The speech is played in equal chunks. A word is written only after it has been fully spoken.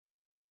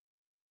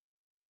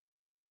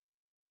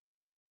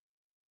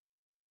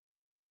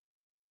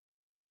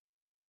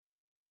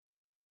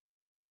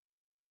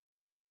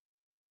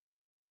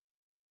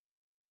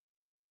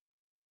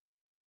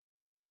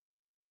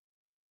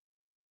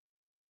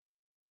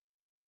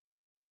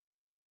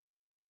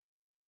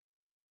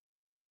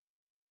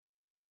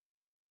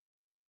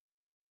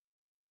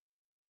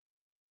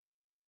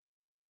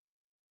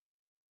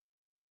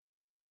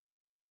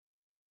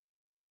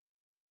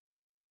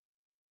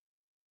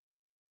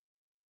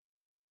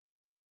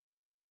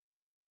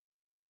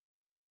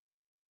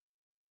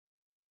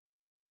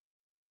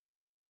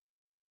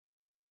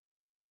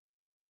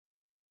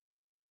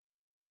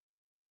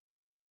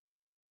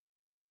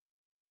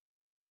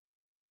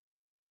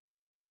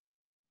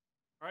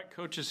All right,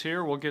 coach is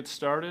here. We'll get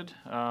started.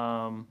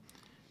 And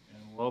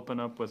we'll open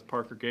up with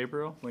Parker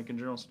Gabriel, Lincoln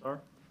Journal-Star.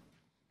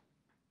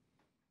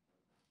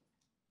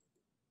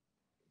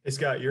 Hey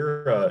Scott,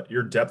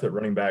 your depth at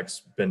running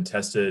back's been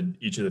tested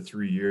each of the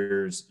 3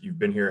 years you've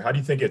been here. How do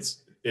you think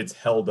it's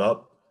held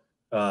up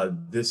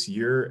this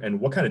year,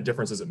 and what kind of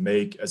difference does it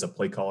make as a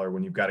play caller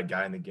when you've got a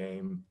guy in the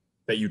game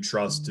that you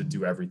trust to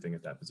do everything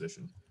at that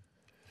position?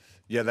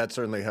 Yeah, that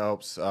certainly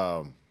helps.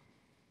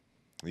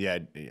 Yeah,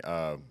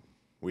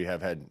 we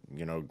have had,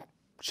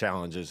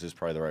 challenges is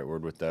probably the right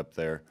word with depth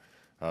there.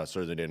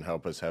 Certainly didn't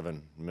help us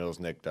having Mills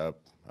nicked up.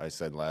 I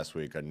said last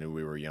week I knew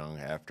we were young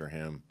after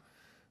him.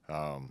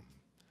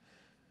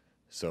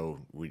 So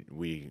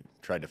we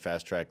tried to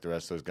fast track the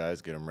rest of those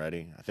guys, get them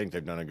ready. I think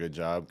they've done a good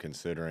job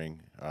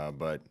considering,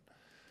 but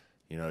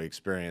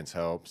experience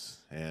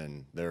helps,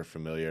 and their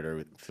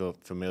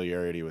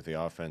familiarity with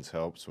the offense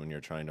helps when you're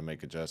trying to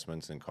make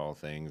adjustments and call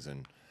things.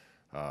 And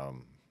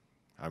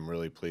I'm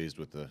really pleased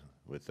with the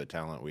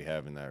talent we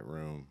have in that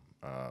room.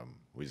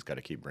 We just got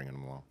to keep bringing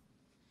them along.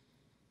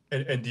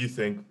 And do you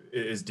think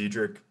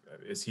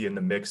is he in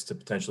the mix to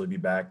potentially be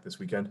back this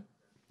weekend?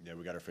 Yeah,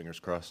 we got our fingers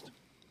crossed.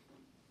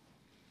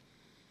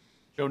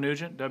 Joe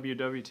Nugent,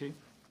 WWT.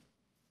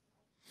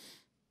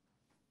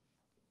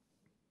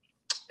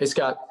 Hey,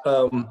 Scott.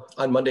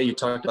 On Monday, you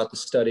talked about the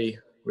study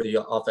where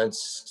the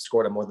offense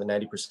scored on more than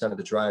 90% of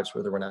the drives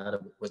where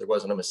there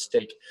wasn't a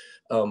mistake.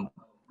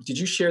 Did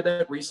you share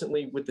that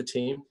recently with the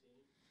team?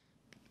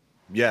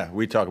 Yeah,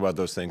 we talk about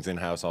those things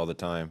in-house all the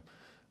time.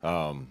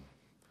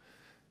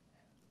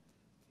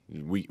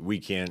 We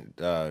can't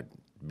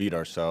beat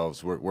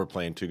ourselves. We're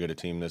playing too good a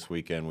team this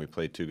weekend. We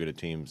play too good a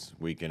teams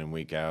week in and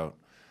week out.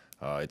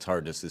 It's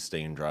hard to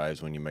sustain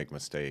drives when you make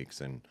mistakes,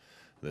 and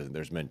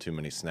there's been too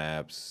many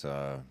snaps,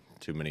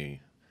 too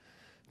many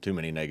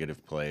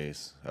negative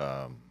plays.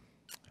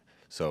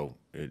 So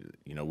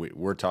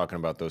we're talking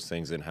about those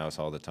things in-house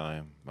all the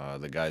time.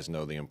 The guys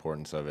know the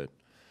importance of it.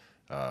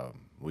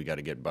 We got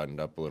to get buttoned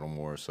up a little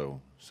more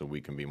so we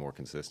can be more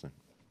consistent.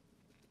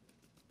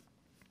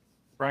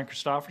 Brian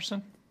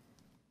Christopherson.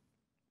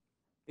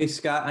 Hey,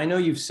 Scott, I know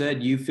you've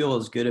said you feel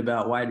as good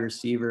about wide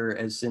receiver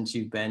as since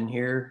you've been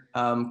here.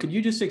 Could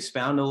you just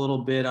expound a little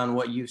bit on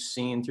what you've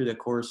seen through the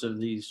course of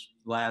these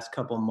last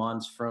couple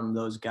months from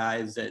those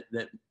guys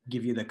that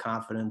give you the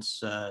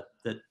confidence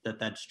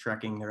that's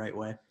trekking the right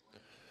way?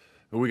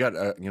 We got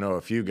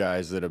a few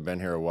guys that have been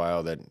here a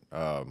while that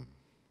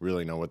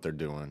really know what they're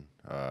doing.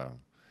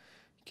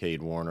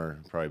 Cade Warner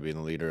probably being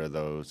the leader of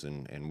those,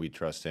 and we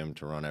trust him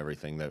to run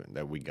everything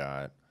that we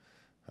got.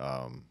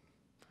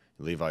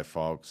 Levi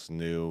Falks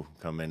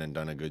come in and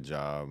done a good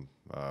job.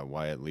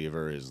 Wyatt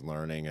Lever is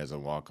learning as a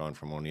walk-on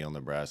from O'Neill,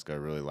 Nebraska. I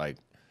really like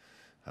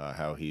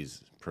how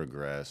he's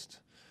progressed.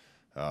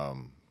 I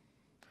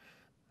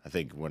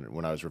think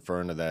when I was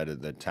referring to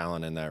that, the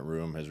talent in that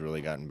room has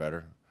really gotten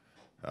better.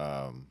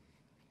 A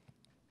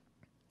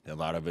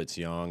lot of it's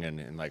young,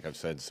 and like I've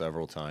said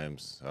several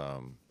times,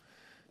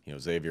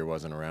 Xavier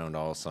wasn't around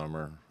all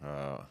summer.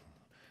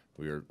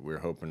 We were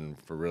hoping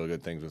for really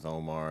good things with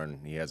Omar,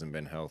 and he hasn't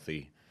been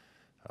healthy.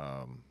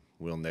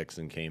 Will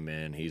Nixon came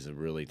in. He's a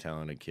really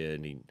talented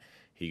kid.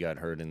 He got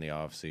hurt in the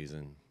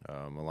offseason.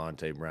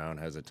 Malante Brown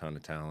has a ton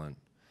of talent.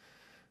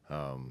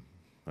 I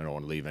don't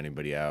want to leave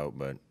anybody out,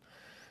 but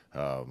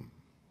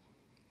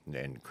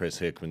and Chris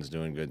Hickman's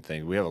doing good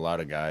things. We have a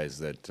lot of guys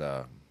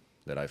that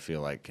I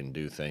feel like can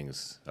do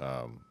things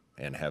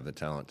and have the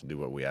talent to do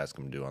what we ask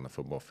them to do on the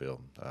football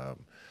field.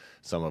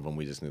 Some of them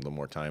we just need a little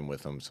more time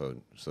with them so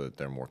that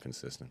they're more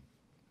consistent.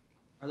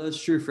 Are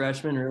those true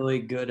freshmen really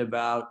good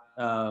about,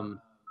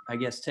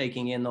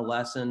 taking in the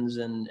lessons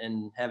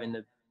and having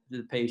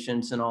the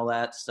patience and all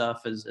that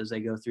stuff as they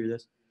go through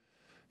this?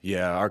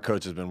 Yeah, our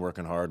coach has been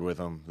working hard with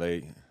them.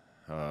 They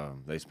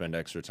spend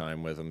extra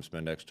time with them,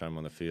 spend extra time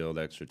on the field,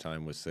 extra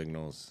time with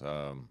signals.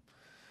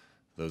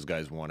 Those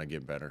guys want to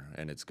get better,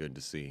 and it's good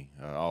to see.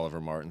 Oliver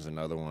Martin's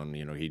another one.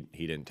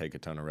 He didn't take a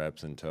ton of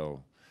reps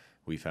until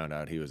we found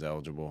out he was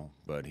eligible,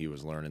 but he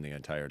was learning the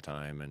entire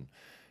time, and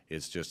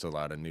it's just a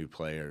lot of new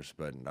players.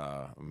 But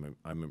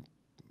I'm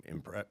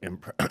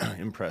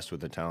impressed with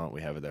the talent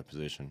we have at that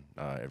position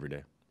every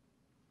day.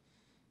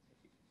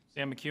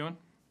 Sam McEwen.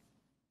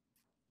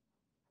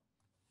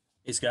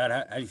 Hey, Scott,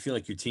 how do you feel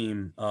like your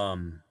team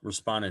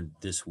responded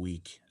this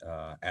week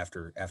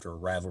after a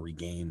rivalry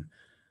game?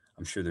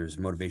 I'm sure there's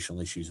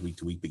motivational issues week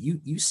to week, but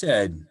you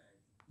said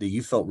that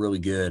you felt really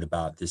good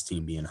about this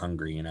team being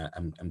hungry, and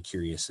I'm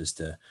curious as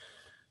to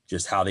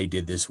just how they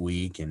did this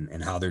week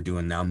and how they're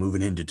doing now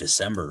moving into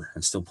December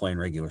and still playing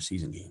regular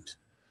season games.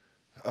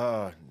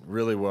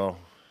 Really well.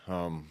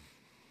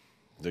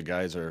 The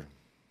guys are,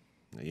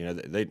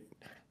 they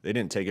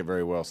didn't take it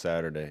very well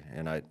Saturday,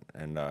 and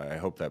I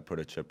hope that put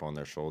a chip on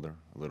their shoulder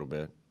a little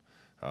bit.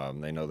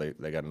 They know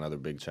they got another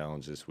big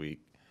challenge this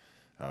week,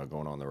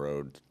 going on the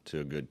road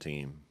to a good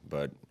team,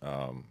 but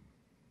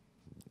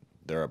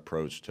their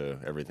approach to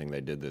everything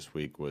they did this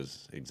week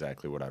was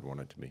exactly what I'd want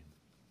it to be.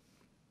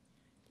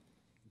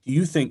 Do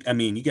you think,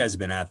 you guys have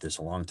been at this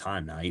a long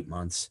time now, 8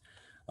 months.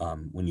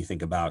 when you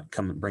think about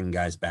bringing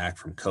guys back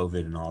from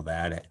COVID and all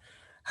that.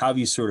 How have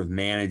you sort of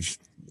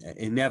managed?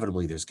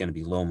 Inevitably, there's going to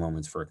be low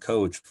moments for a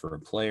coach, for a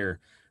player.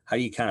 How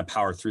do you kind of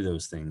power through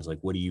those things? Like,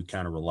 what do you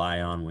kind of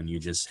rely on when you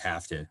just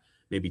have to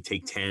maybe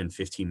take 10,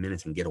 15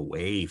 minutes and get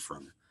away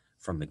from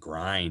the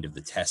grind of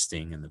the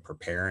testing and the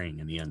preparing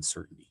and the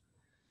uncertainty?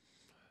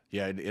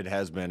 Yeah, it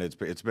has been.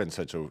 It's been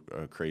such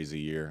a crazy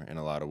year in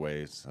a lot of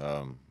ways.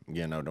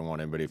 Again, I don't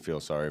want anybody to feel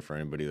sorry for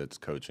anybody that's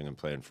coaching and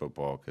playing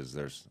football, because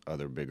there's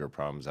other bigger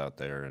problems out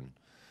there, and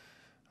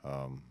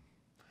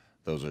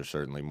those are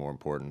certainly more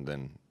important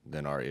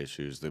than our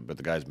issues. But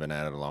the guy's been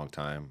at it a long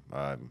time.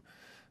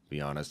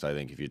 Be honest, I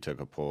think if you took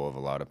a poll of a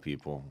lot of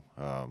people,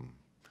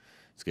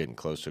 it's getting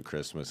close to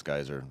Christmas.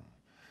 Guys are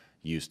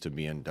used to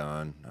being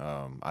done.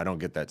 I don't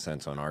get that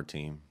sense on our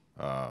team.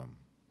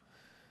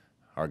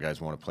 Our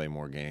guys want to play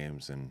more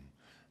games, and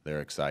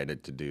they're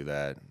excited to do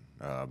that.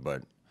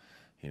 But,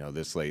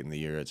 this late in the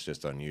year, it's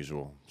just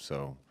unusual.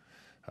 So,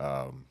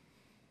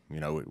 we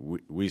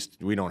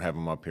don't have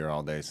them up here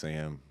all day,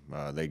 Sam.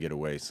 They get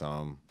away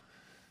some.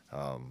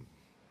 I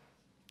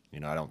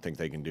don't think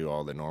they can do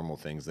all the normal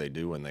things they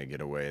do when they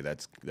get away.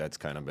 That's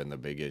kind of been the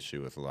big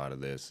issue with a lot of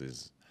this,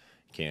 is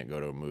you can't go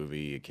to a movie,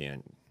 you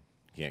can't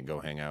go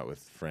hang out with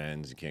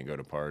friends, you can't go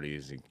to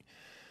parties.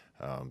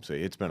 So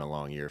it's been a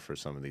long year for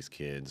some of these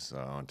kids,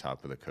 on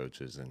top of the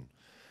coaches, and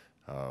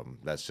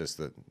that's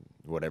just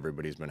what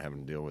everybody's been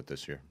having to deal with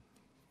this year.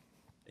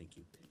 Thank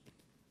you.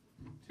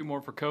 Two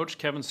more for Coach.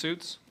 Kevin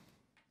Suits.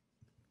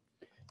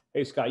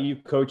 Hey, Scott,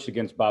 you've coached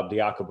against Bob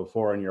Diaco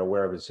before, and you're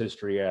aware of his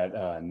history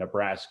at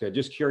Nebraska.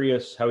 Just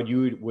curious how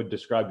you would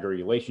describe your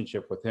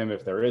relationship with him,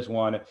 if there is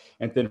one.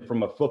 And then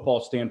from a football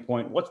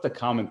standpoint, what's the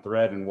common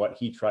thread in what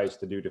he tries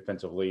to do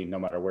defensively, no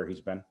matter where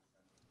he's been?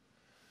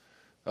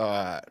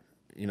 I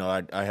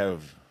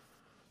have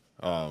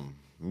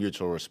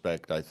mutual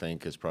respect, I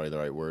think, is probably the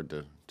right word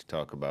to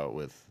talk about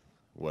with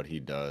what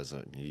he does.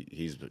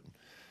 He's an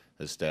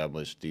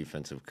established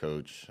defensive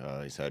coach.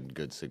 He's had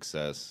good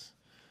success.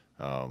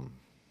 I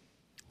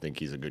think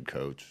he's a good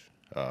coach.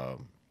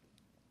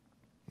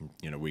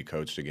 We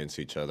coached against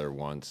each other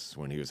once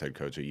when he was head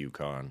coach at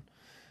UConn.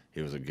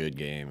 It was a good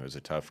game. It was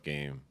a tough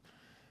game.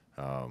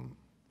 I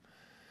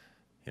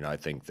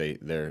think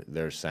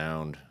they're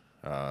sound.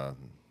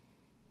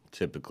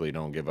 Typically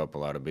don't give up a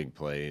lot of big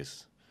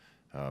plays,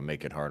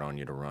 make it hard on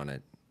you to run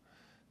it.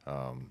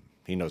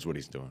 He knows what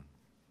he's doing.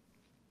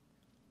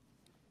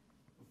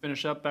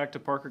 Finish up back to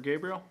Parker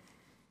Gabriel.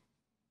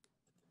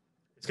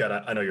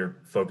 Scott, I know you're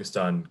focused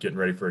on getting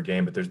ready for a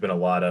game, but there's been a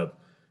lot of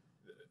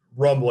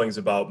rumblings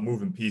about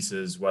moving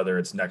pieces, whether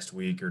it's next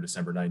week or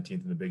December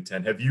 19th in the Big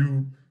Ten. Have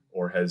you,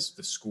 or has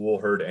the school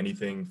heard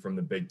anything from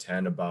the Big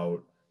Ten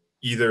about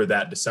either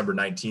that December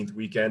 19th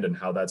weekend and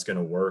how that's going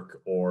to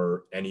work,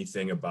 or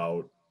anything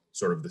about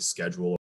sort of the schedule